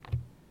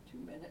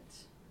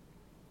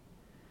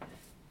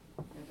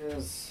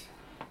is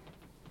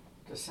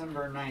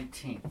December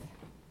 19th,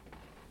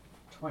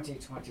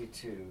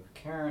 2022.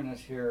 Karen is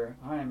here.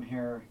 I am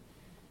here.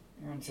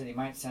 Aaron said he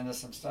might send us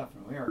some stuff,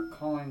 and we are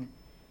calling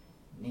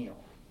Neil.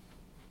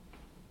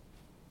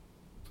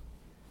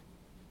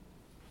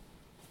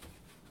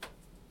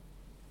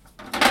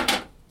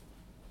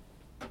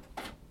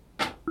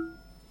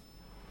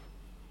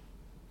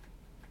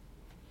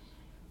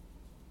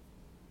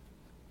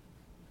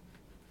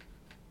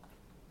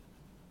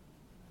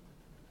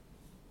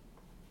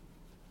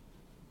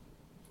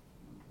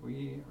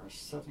 We are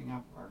setting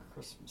up our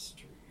Christmas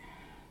tree.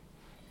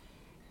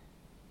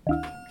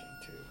 Attempting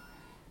to.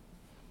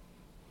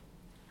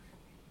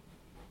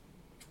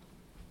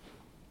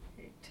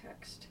 A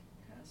text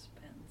has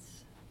been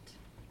sent.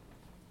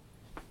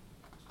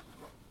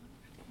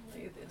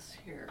 Lay this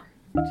here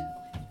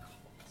until he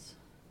calls.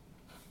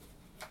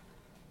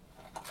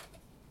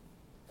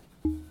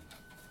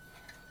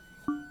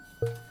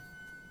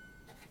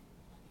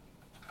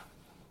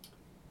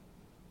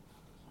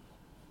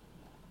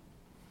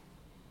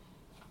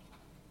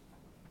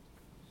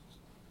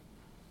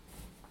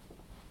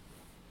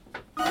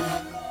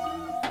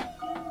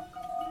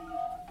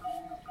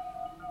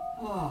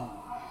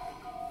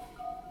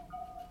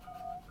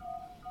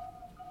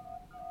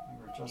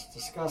 We were just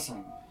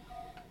discussing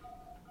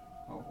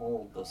how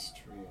old this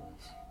tree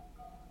is.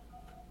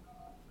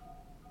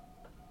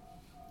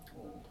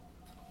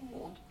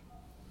 Old.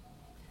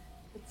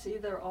 It's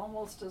either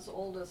almost as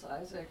old as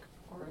Isaac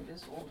or it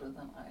is older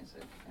than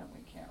Isaac, and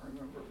we can't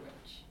remember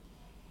which.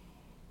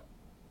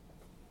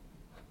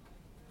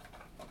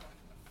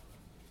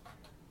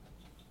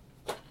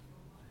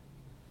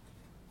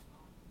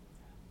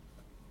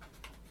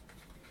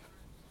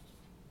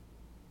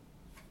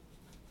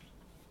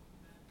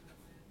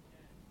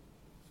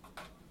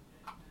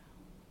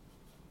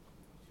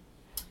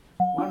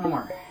 One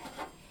more.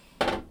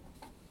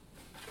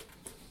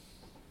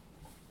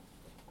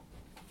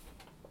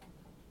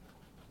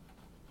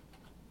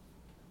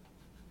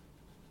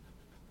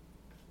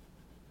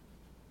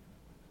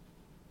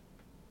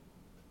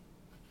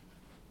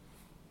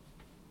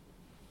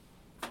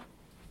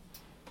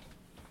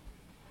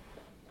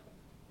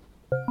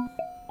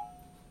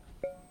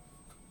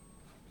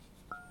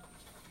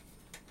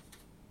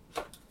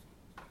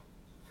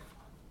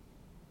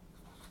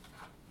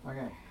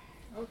 Okay.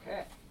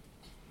 Okay.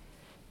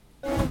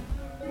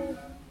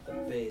 The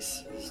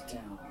base is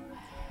down.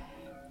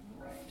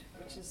 Right.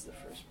 Which is the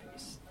first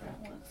piece? That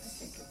one. I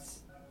think it's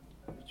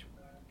which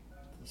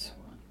one? This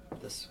one.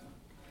 This one.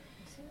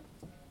 Is it?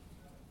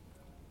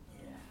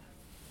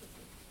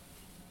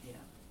 Yeah.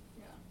 Yeah.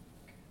 Yeah.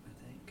 I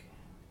think.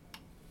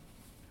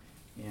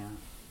 Yeah.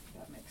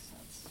 That makes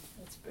sense.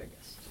 It's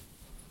biggest.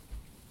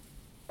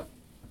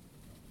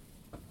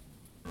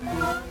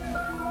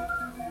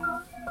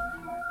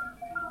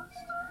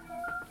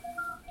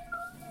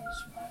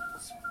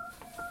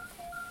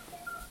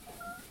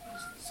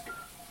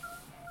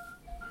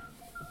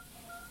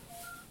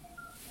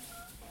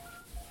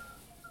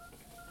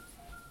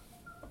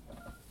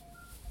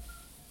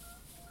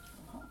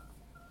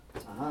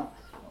 Uh-huh.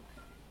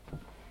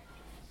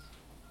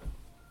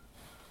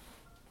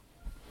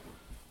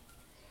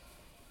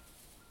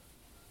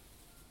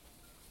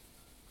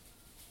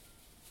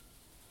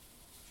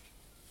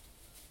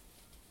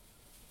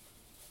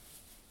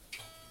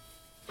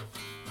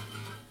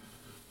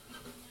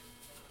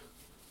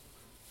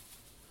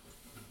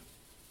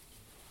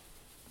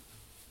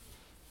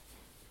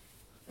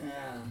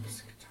 Yeah,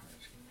 this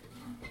guitar's gonna be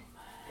one of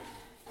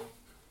them.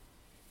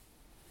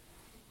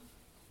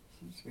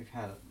 Seems we've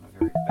had it in the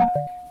very back.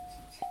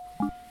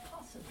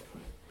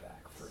 Possibly.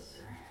 Back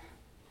further.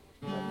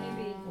 But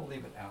maybe We'll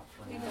leave it out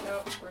for leave now. it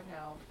out for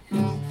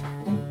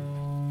now.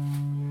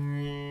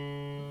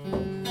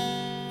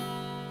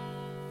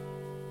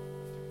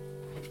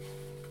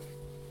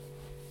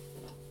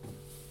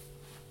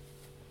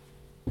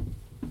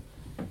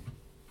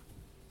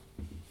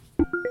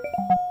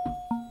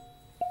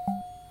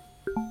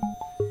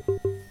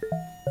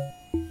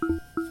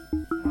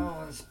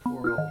 Oh, this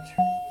poor old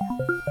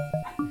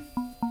tree.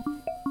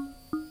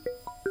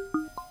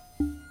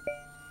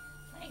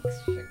 Thanks,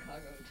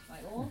 Chicago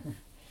title. Did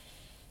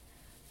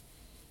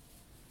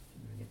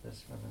we get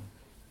this for the...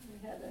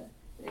 We had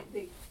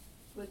they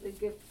with the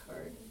gift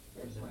card,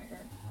 Is it? Fairpointer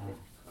Uh-huh.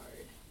 gift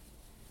card.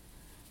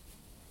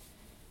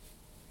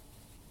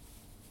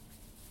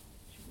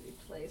 Should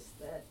replace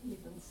that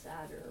even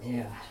sadder old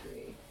Yeah.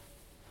 tree.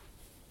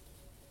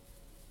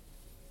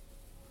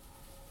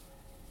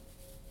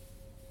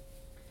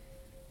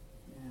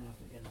 Yeah, if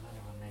we get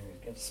another one, maybe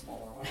we get a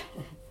smaller one.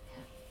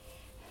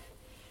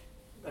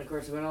 But of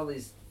course, we got all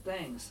these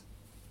things.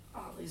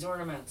 All these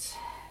ornaments.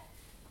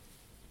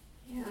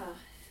 Yeah.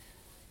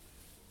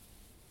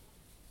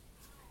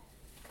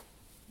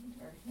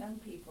 For young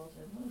people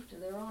to move to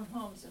their own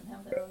homes and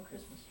have their own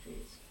Christmas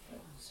trees. But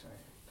Sorry,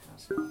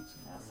 pass along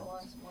some pass ornaments.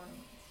 along some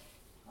ornaments.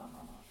 Ha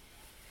ha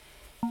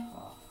Ha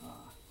ha. ha.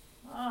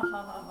 Ah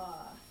ha ha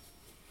ha.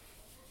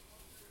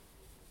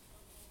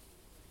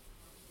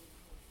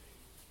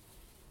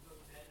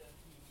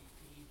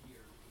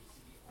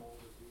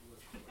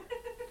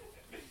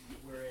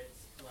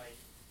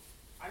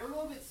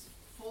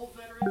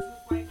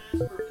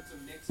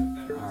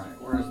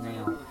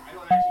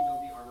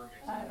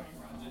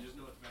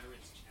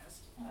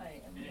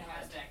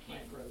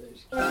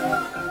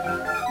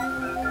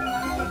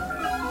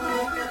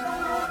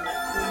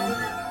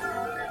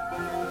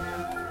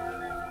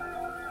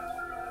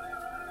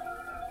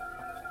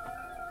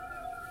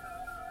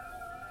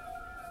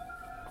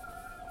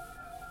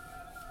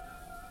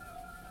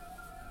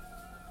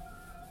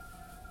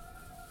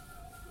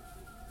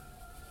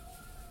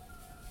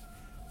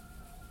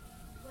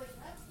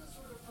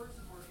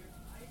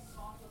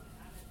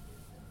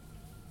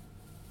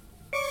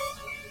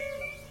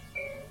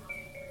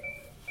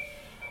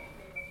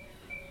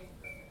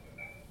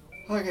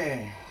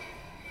 Okay.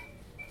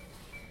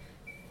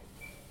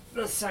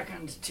 The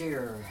second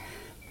tier.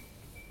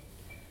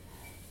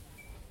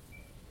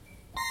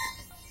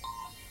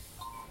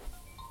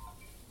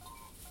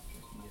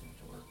 Get it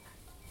to work.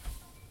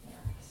 There.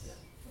 Yeah.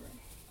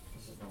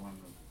 This is the one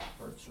the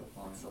birds are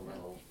flying.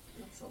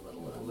 It's a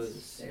little loose.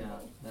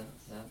 unstable. Yeah,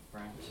 that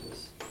branch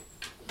is.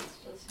 It's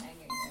just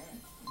hanging there.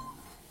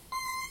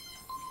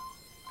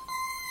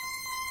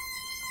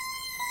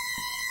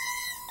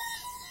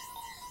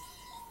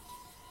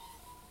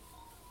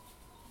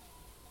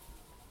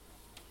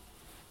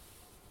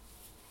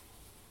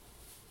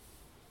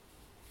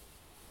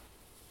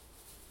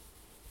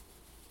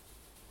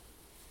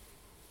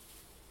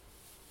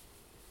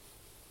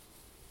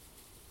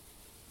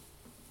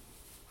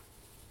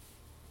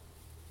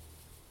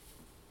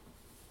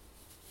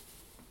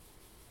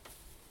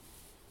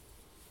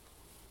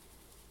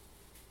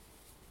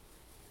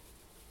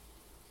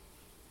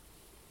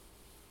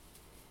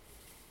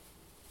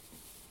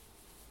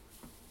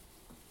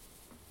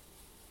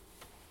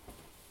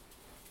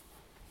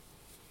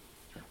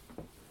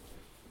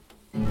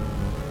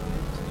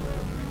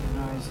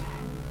 Nice.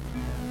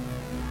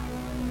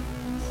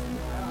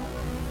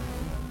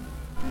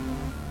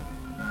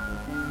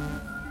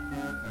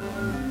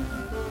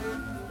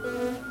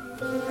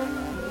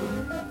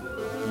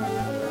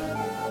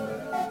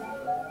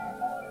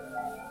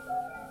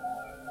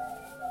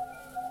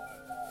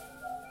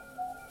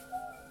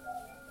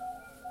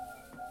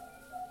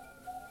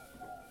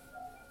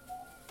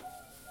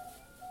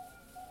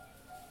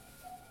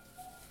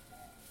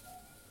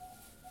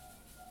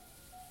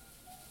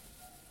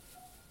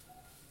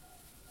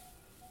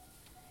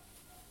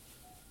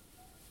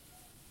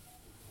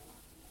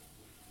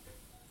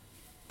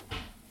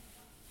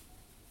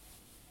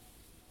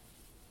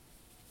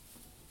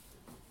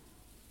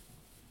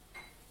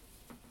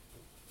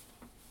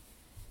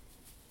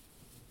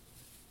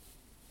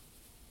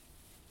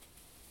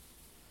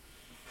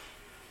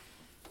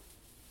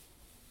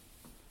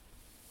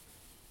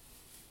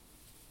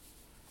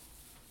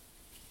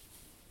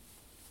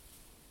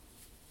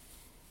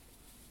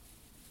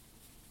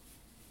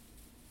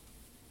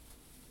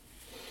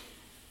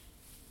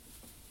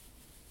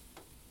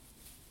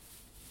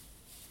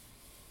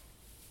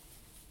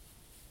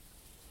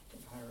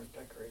 Pirate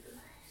decorator.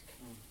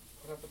 Come on,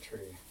 put up a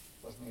tree.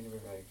 Doesn't need to be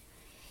big.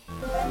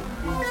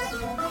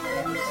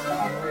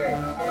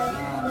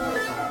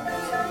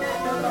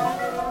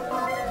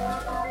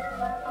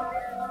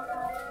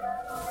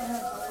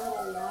 There's a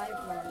little live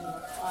one in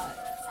the pot.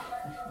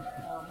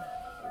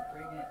 You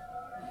bring it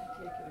and I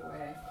take it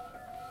away.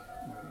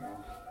 There you go.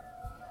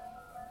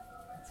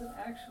 It's an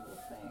actual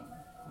thing.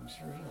 I'm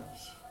sure it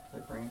is. They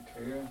bring it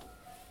to you.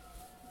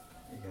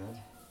 You good?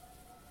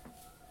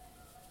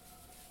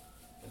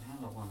 You can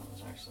handle one that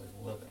was actually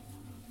living. I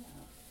mean, You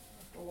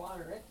have to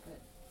water it, but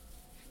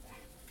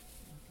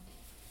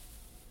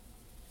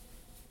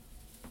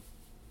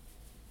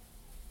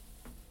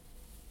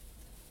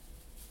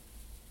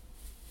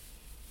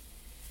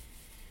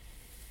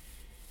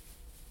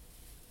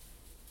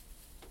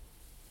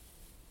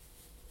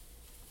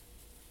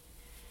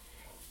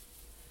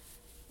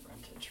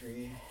rent a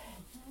tree.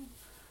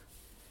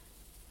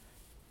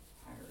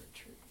 Hire a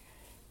tree.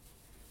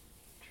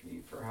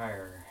 Tree for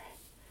hire.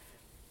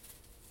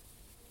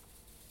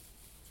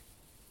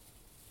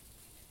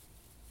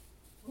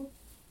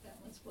 that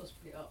one's supposed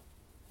to be up.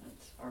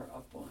 That's our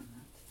up one.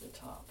 That's the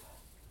top.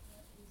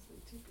 That is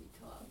the tippy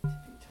top.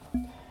 Tippy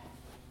top.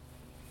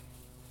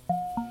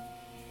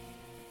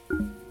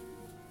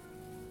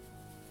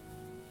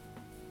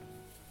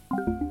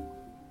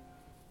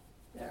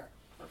 There,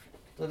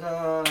 perfect.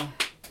 Ta-da!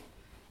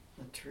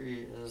 The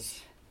tree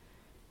is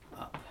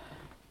up.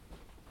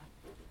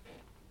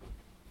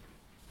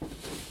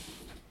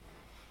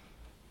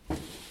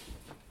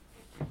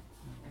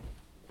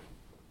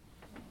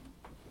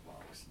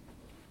 Box.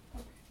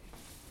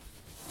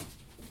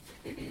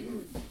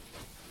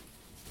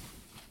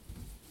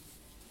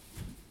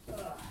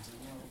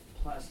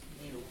 Plastic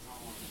needles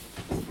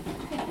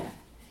on.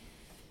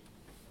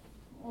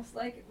 Almost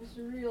like it was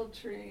a real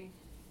tree.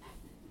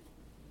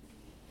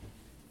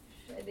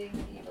 Shedding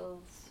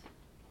needles.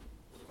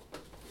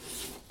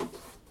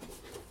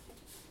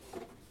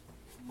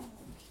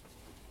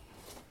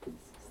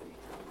 This is the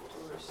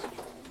outdoor string,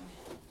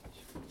 which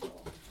we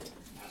will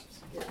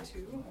get to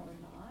or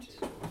not.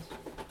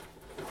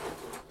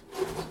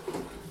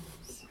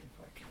 See if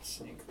I can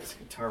sneak this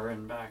guitar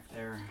in back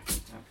there.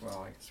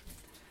 Well, I guess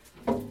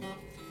we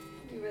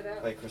Give it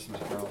up. play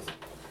Christmas carols.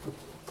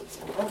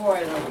 Oh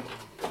boy,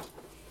 the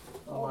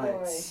Oh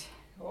lights.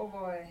 boy. Oh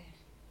boy.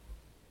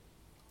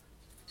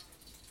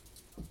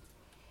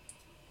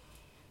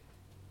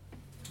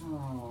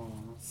 Oh,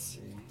 let's see.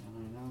 And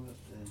I know that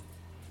the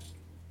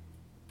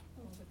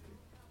Oh, look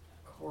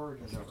at-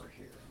 cord is over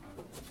here.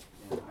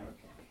 Yeah,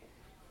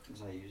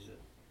 because I use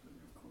it for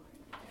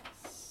recording.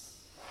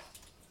 Yes.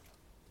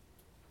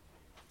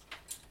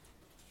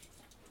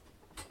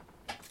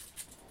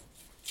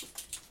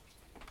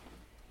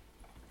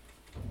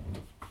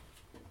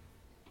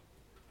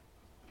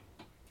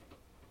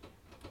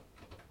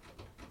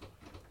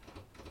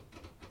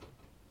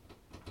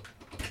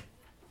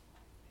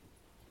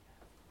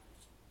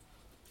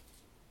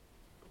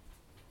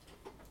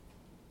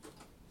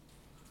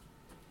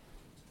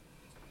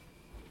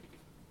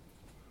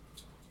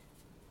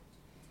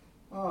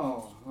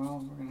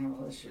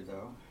 issue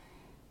though.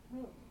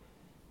 Oh.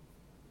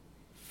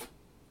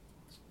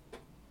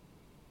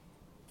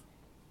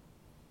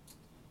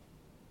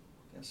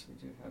 Guess we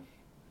do have.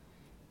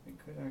 We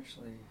could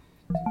actually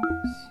do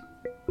this.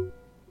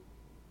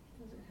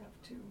 Does it have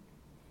to?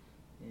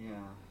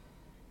 Yeah.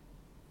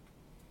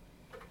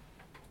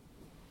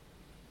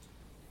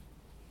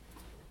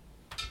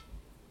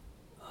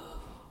 Oh,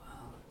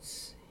 well, let's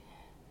see.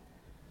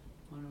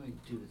 What do we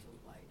do with the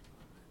light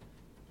on it?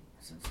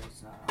 Since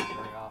it's not on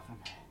very often.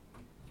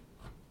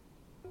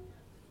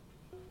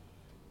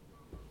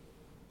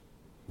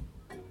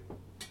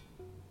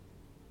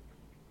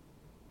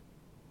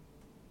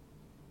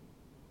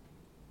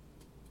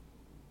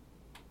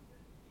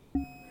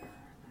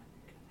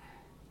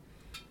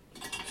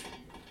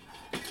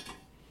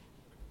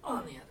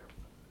 On the other.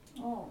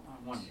 Oh.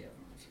 On one of the other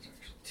ones, there's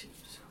actually two,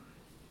 so.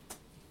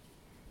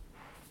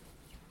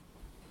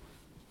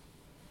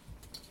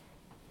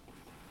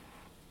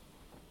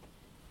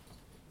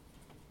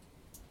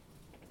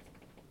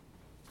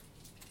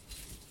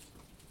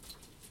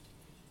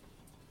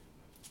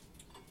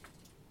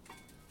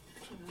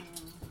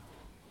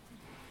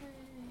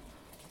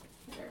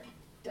 There.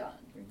 Done.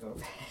 We go.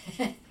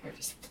 I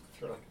just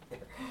throw it there.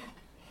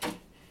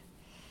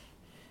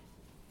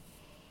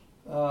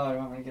 Oh, do you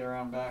want me to get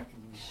around back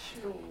and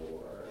Sure.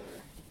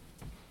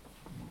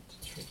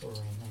 trickle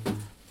right there?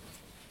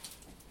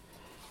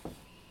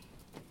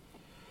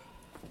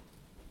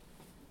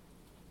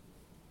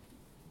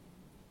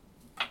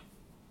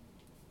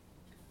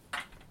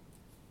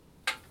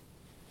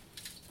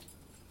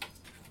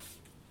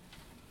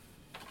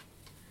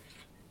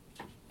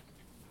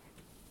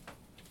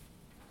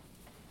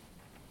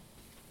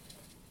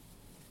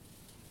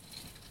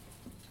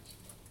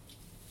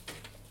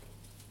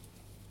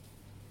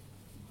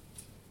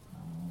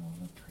 Oh,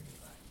 the pretty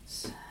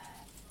lights.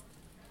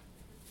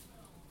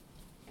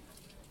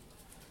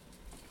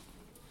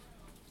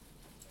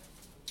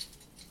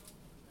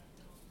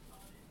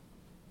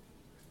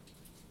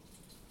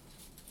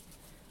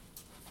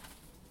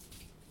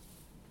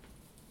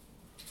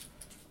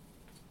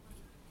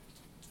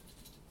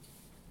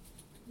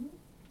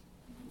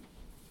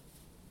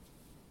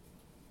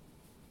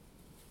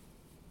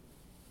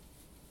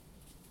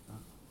 Oh,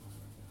 where do I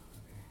go?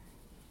 Okay.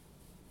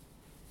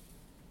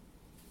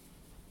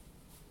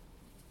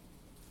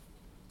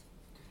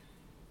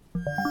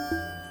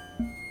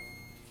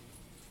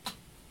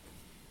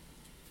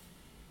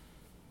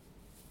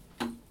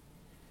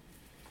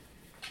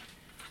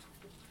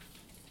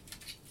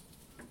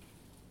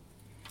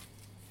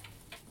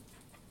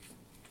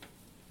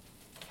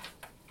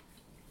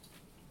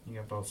 You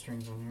got both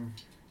strings on here?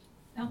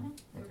 Uh-huh.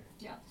 Okay.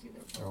 Yeah, see,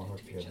 they're They're all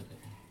plugged hooked into each together. other.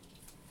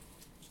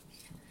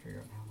 Just trying to figure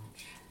out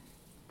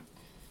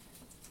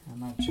how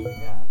much we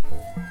got.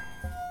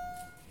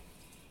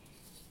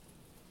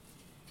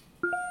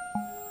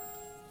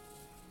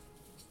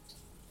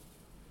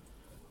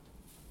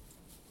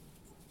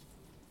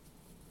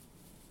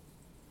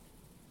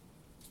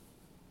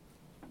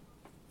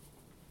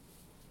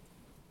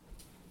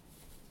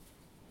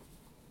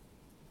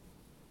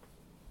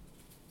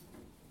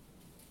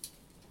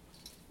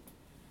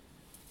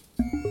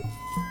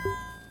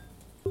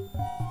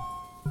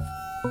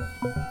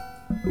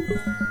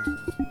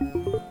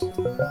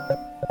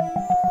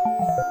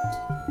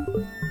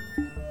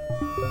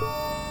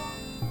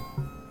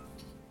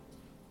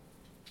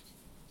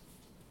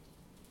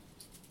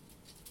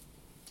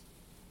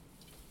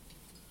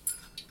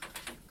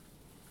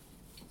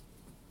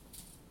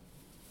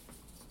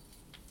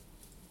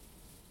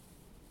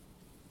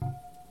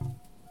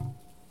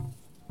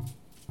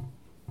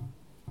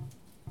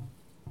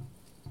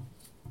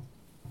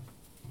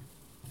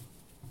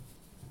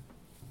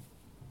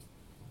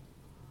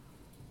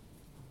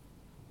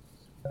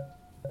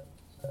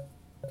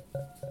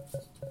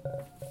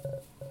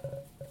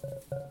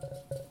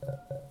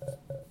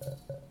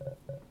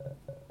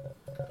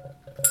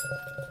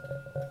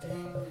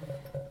 Ding.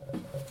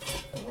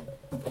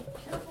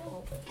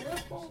 Careful,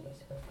 careful.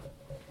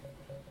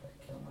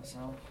 Kill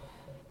myself.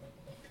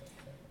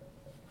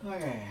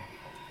 Okay.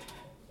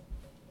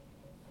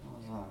 What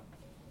was that?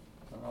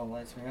 Is that all the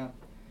lights we got?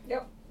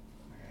 Yep.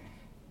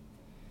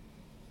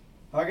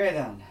 Okay. Okay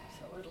then.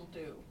 So it'll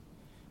do.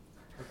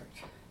 Perfect.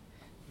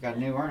 We got a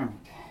new ornament.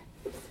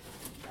 Yeah.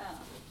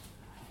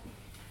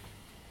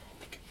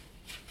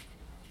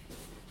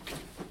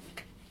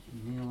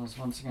 Neil is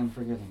once again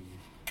forgiving you.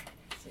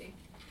 See?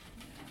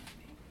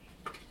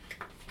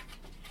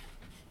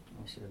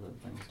 I'll see other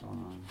things going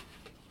on.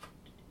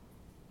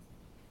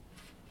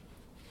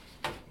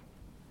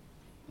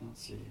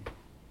 Let's see.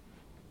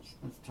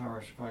 Let's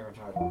Tower Chicago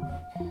title.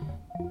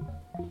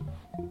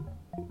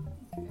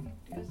 Okay.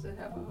 Does it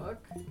have a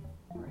hook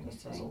or anything?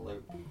 This has a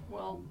loop.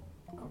 Well,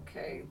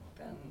 okay,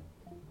 then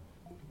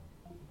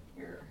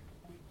here.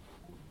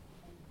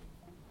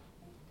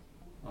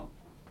 Oh,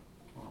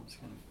 well, I'm just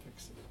gonna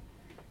fix it.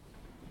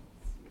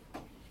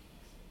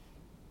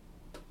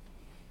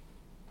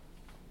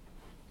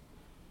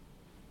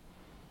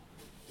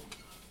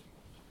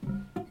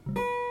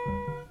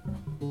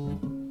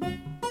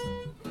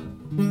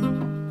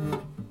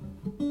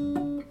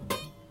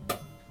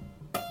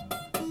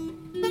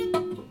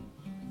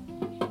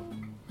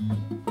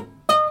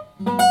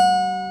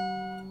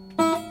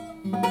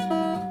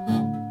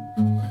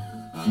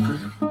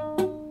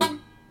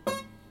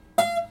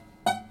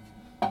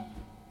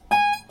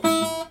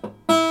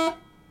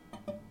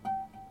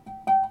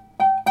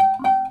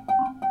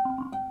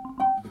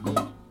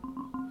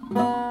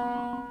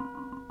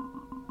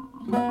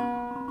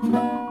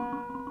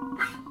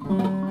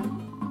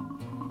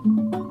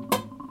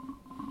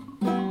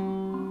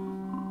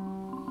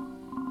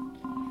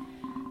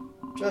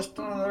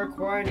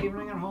 quiet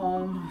evening at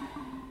home.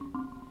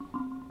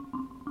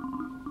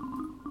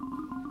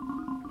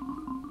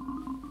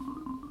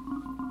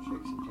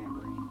 Shakes a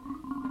tambourine.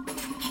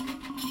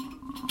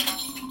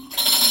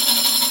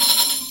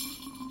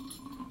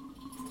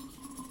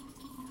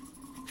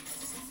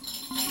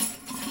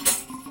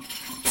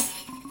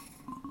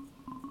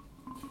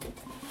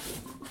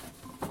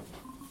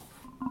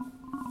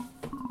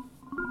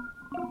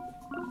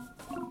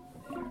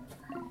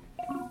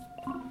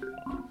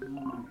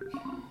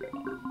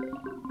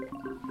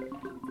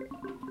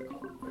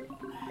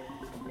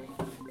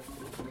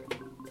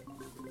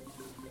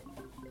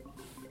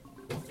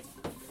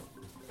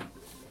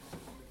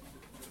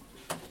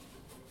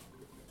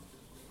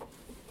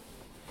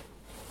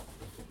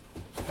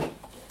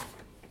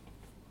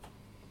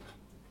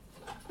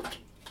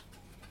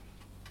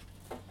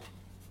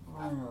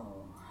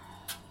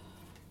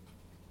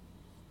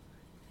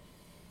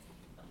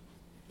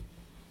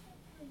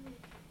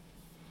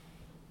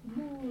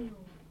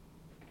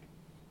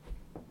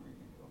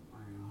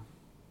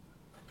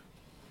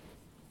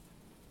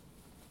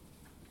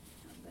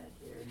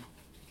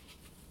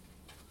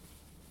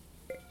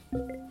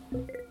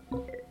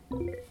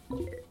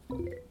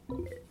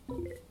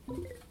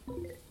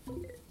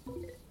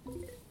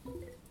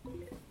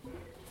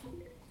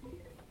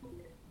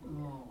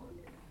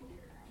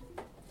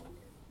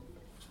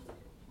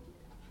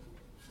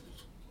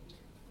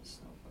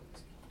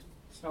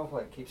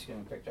 Snowflake keeps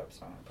getting picked up,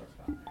 so I'm gonna put it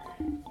on there.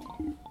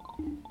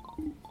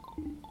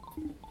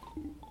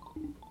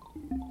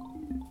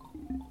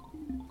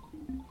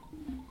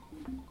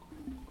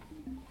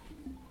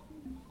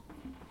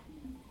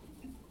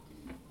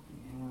 We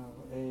have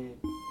a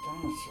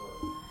dinosaur.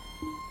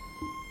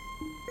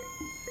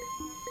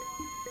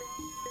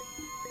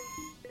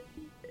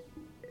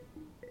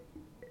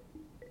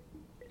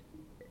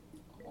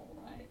 All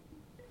right.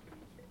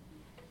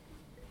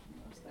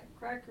 Notice that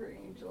cracker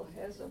angel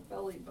has a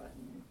belly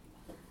button.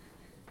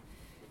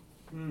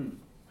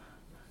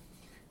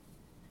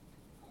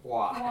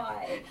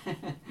 Why?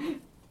 Exactly.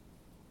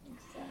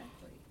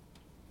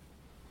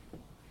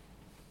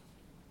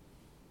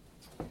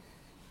 I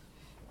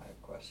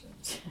have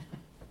questions.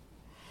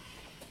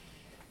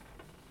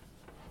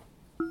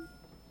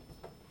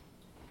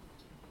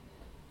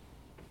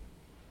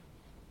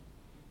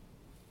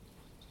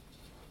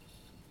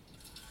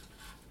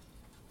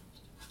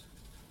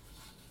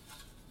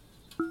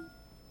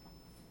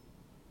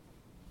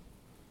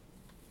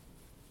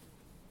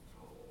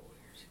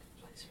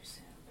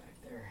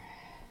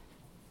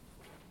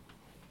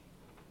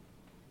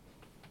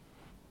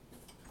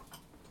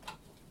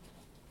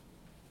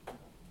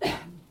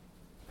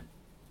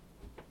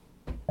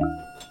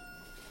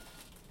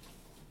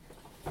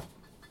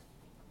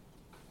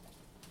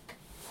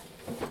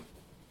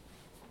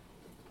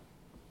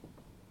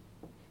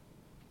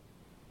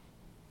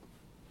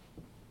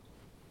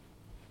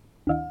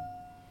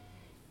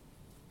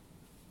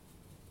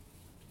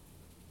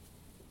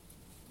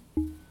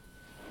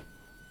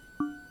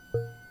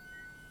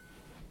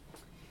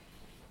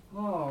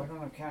 Oh, we don't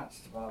have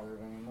cats to bother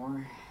it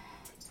anymore.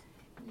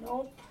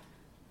 Nope.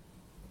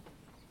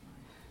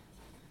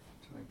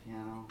 Toy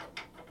piano.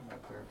 I'm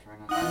up there trying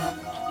not to knock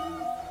it off.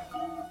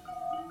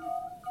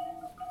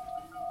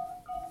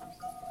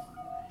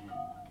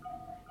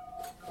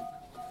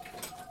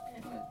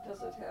 And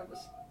does it have a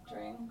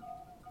string?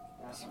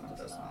 This one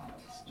does not.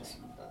 This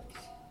one does.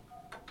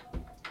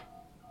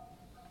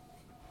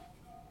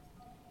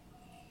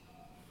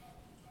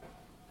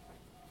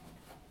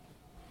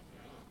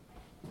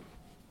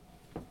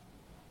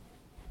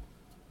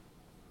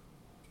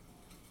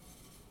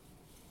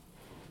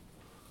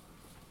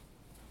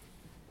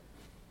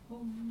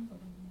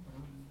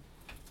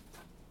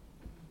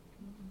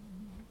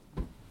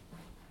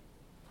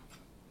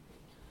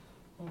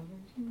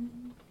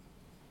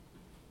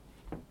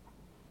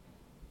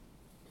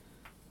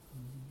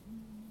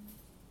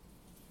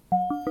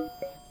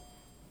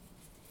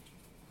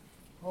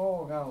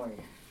 Oh golly.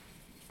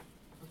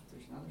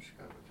 There's another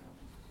Chicago towel.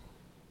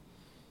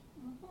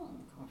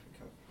 Coffee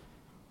cup.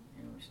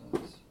 Here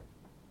says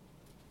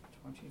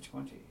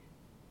 2020.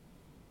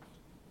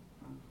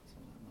 Oh, so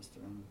that must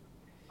have been.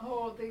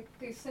 Oh, they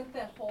sent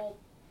that whole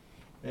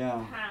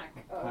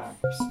pack of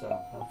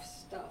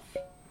stuff.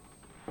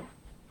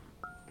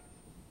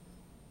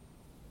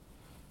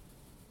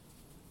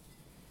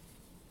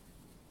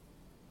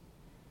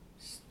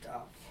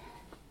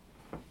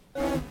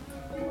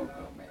 We'll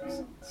go make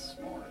some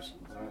s'mores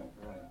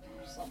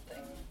or something.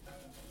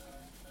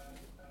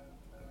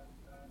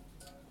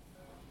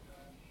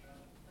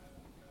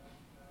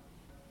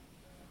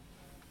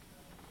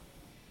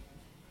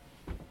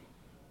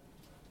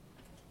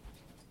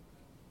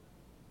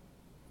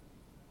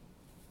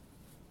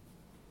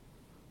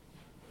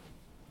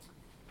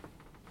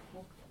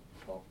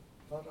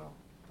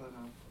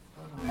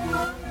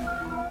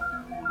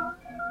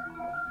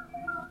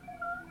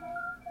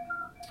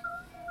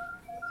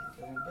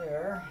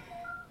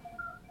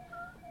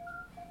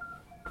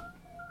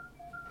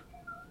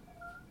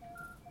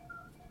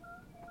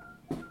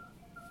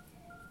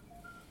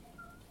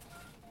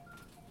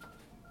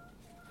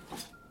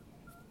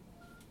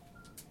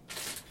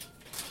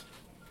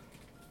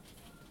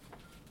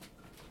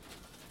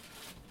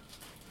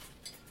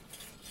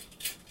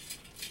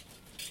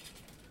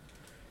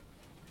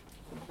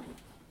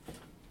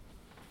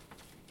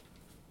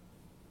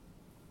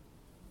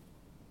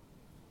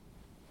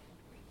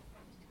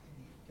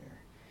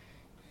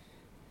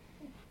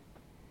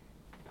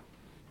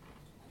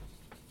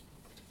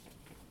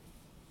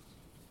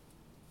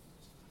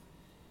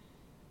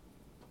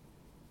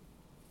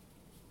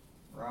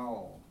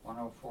 No,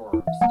 104,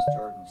 Mrs.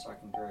 Jordan,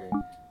 second grade.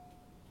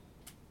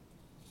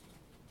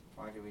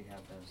 Why do we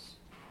have this?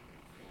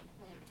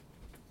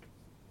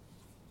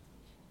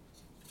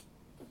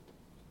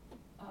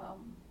 I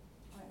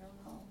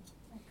don't know.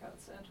 It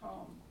got sent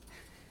home.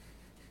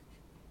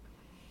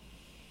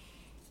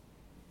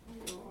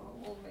 We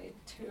all made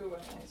 2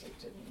 and Isaac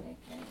didn't make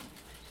any.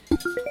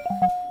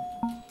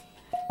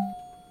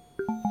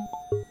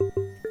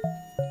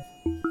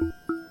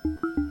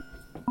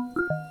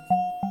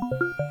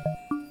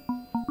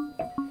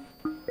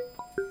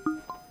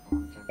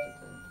 I'm tempted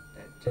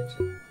to ditch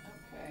it.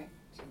 Okay.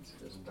 Since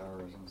it isn't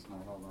ours and it's not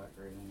all that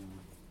great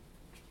anyway.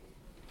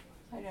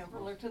 I never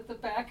looked at the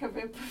back of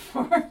it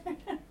before.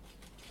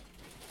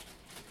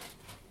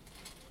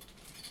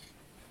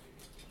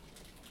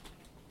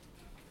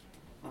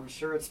 I'm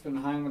sure it's been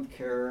hung with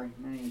care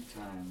many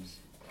times.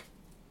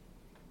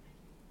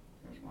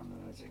 There's one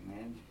that Isaac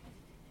made.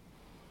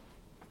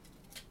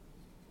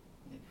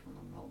 Made from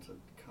a melted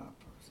cup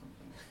or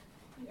something.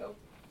 Yep.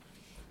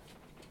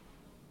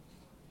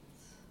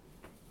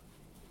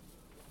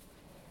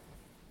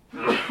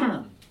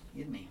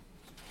 Excuse me.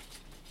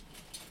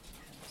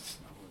 It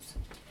snows.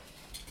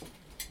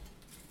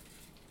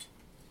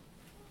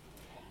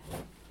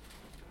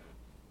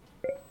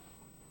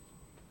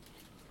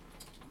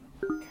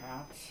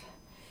 Cats.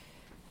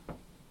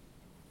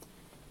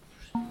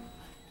 Hang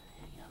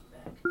on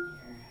back in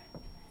here.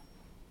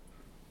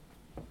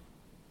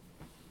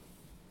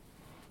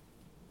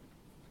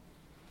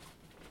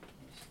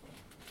 There's the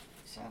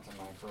Santa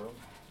microbe.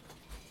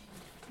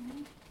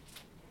 Mhm.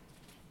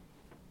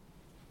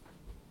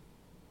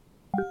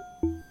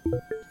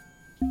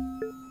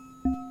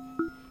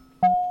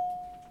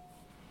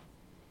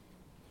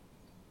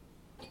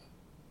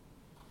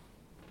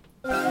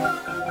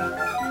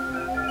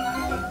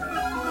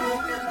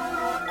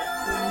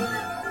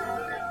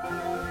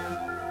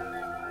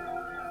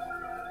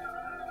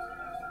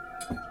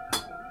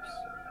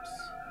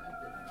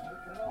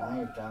 Now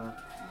you've done it.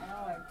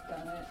 Now I've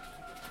done it.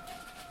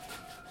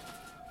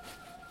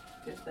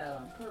 Did that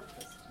on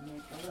purpose to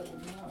make a little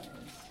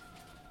noise.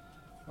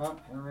 Well,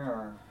 here we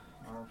are.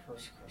 Our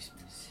first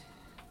Christmas.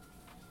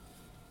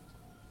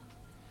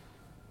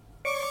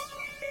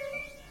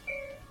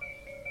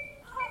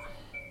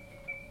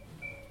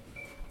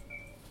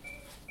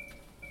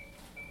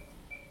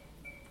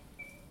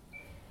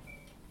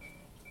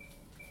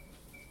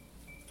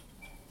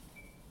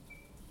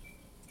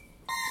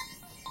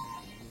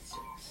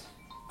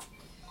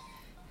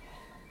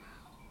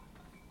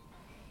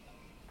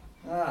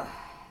 That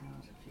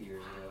was a few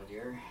years ago,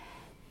 dear.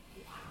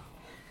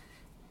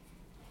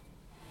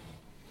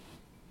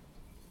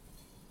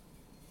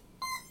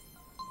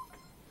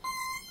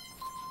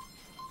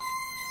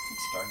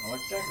 It's starting to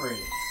look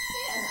decorated.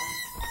 Yeah.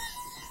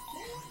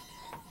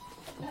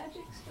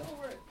 Magic still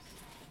works.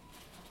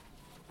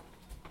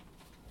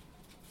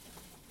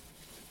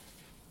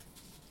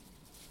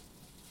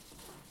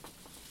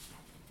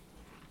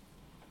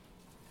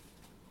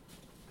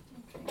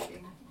 I'm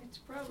thinking it's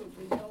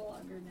probably no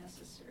longer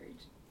necessary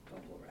to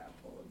bubble wrap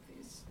all of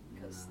these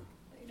because No.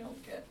 they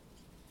don't get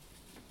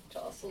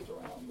jostled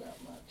around that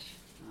much.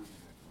 Oh,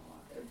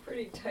 yeah, They're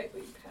pretty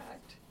tightly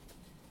packed.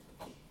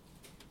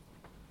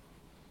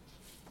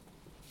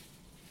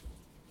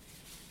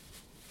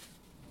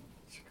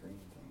 screen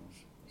thing was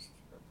supposed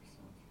to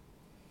represent.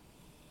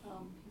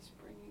 He's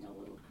bringing a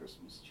little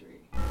Christmas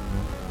tree.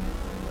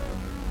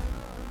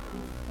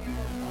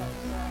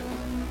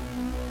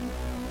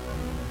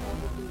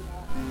 Probably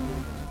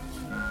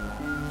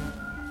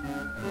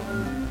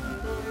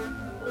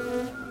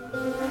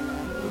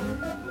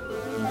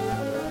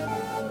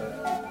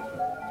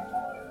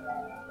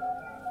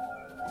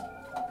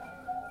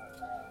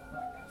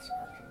Look, that's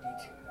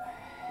R2D2.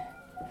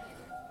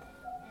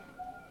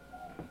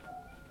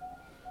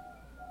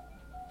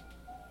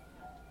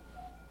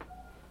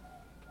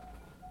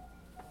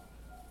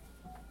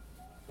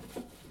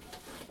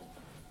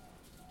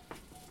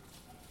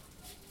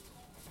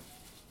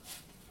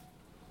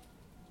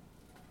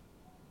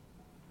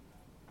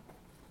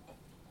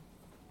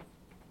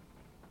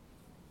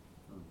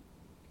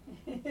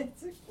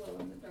 It's a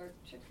glow-in-the-dark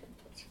chicken.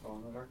 Let's go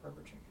on the dark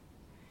rubber chicken.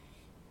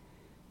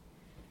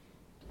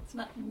 It's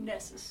not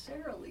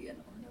necessarily an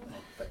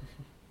ornament, but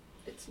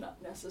it's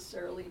not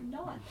necessarily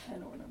not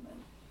an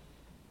ornament.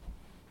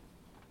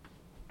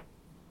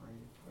 Where do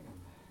you put him?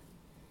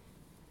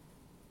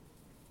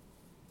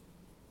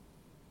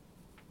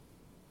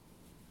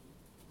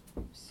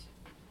 Oops.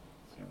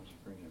 See, I was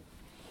afraid of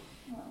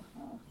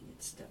Uh-huh.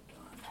 get stepped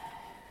on.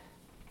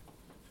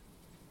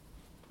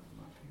 Put him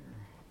up here.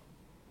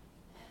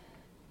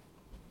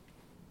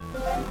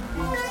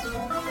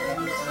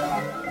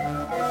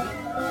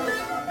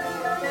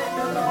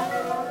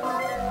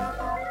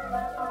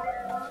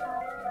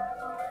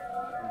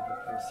 Look at the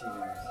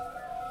proceedings.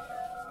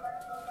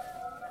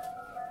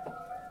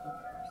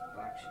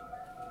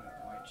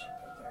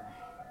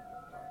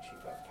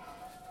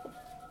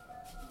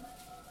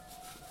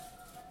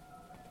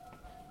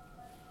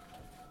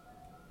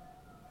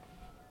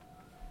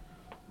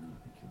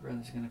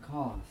 brother's gonna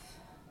call us.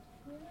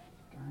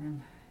 Darn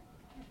him.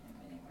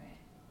 Anyway.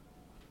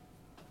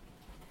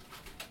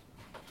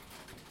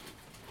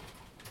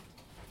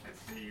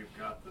 I see you've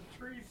got the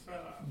tree set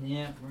up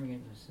Yeah, we're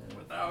getting this set up.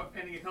 without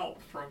any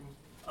help from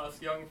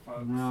us young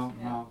folks. No,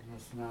 Yeah. no,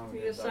 that's not. We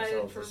We did decided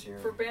ourselves for, this year.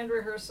 for band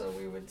rehearsal,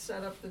 we would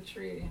set up the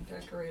tree and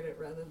decorate it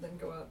rather than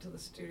go out to the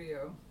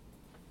studio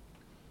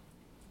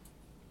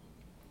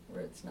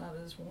where it's not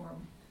as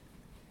warm.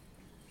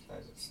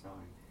 Besides, it's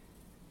snowing.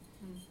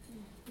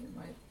 You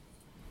might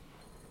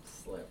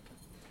slip,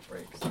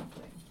 break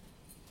something.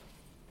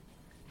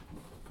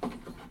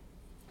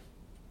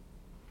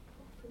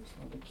 There's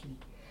another key.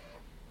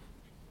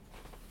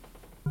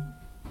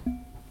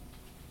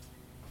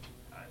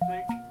 I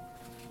think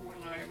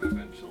when I am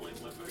eventually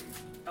living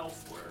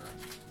elsewhere,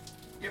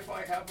 if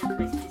I have a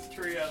Christmas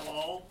tree at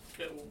all,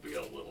 it will be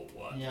a little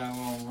one. Yeah,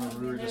 well,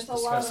 we were there's just a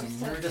lot of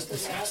discussing. We were sense just to that.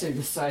 discussing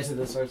the size of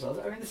this ourselves.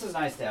 I mean, this is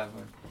nice to have.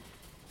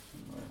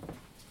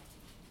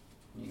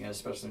 You guys,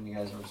 especially when you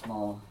guys are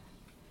small.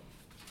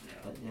 Yeah.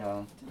 But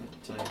yeah,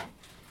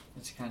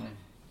 it's kind of,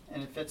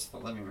 and it fits the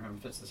living room.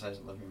 It fits the size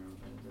of the living room,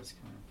 but it is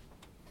kind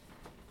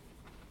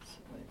of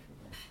silly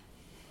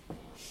for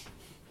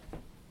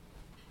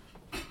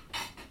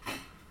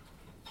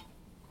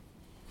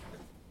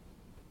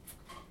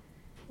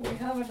We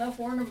have enough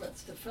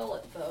ornaments to fill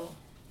it, though.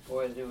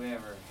 Boy, do we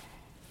ever.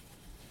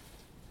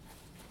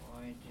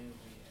 Boy, do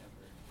we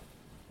ever.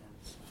 Then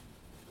some.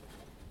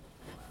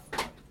 Wow,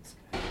 look at this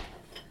guy. I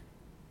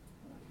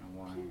don't know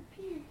why.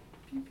 Pew,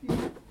 pew, pew. There's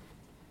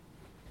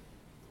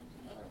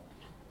another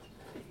one.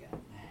 What do you got?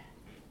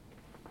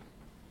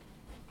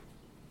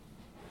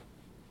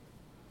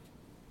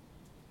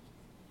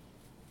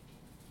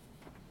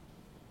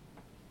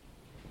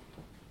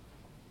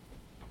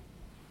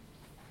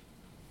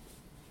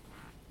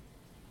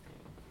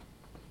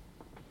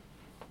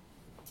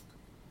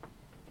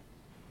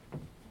 I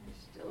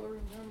still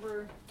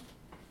remember,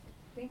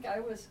 I think I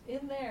was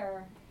in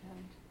there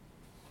and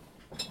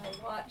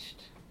I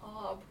watched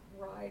Ob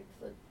ride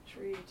the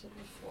tree to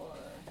the floor.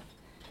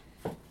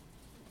 Let's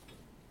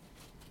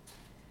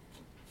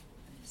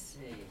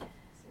see.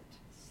 As it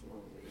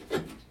slowly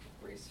and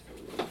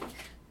gracefully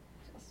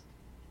just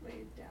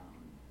laid down.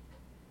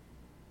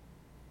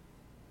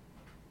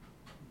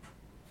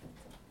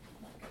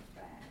 Like a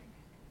bag.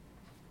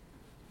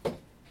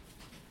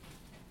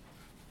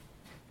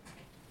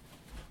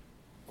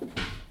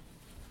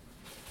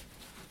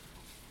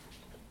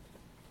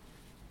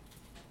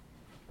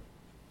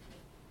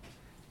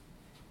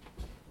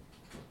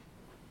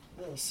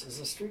 This is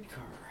a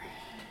streetcar.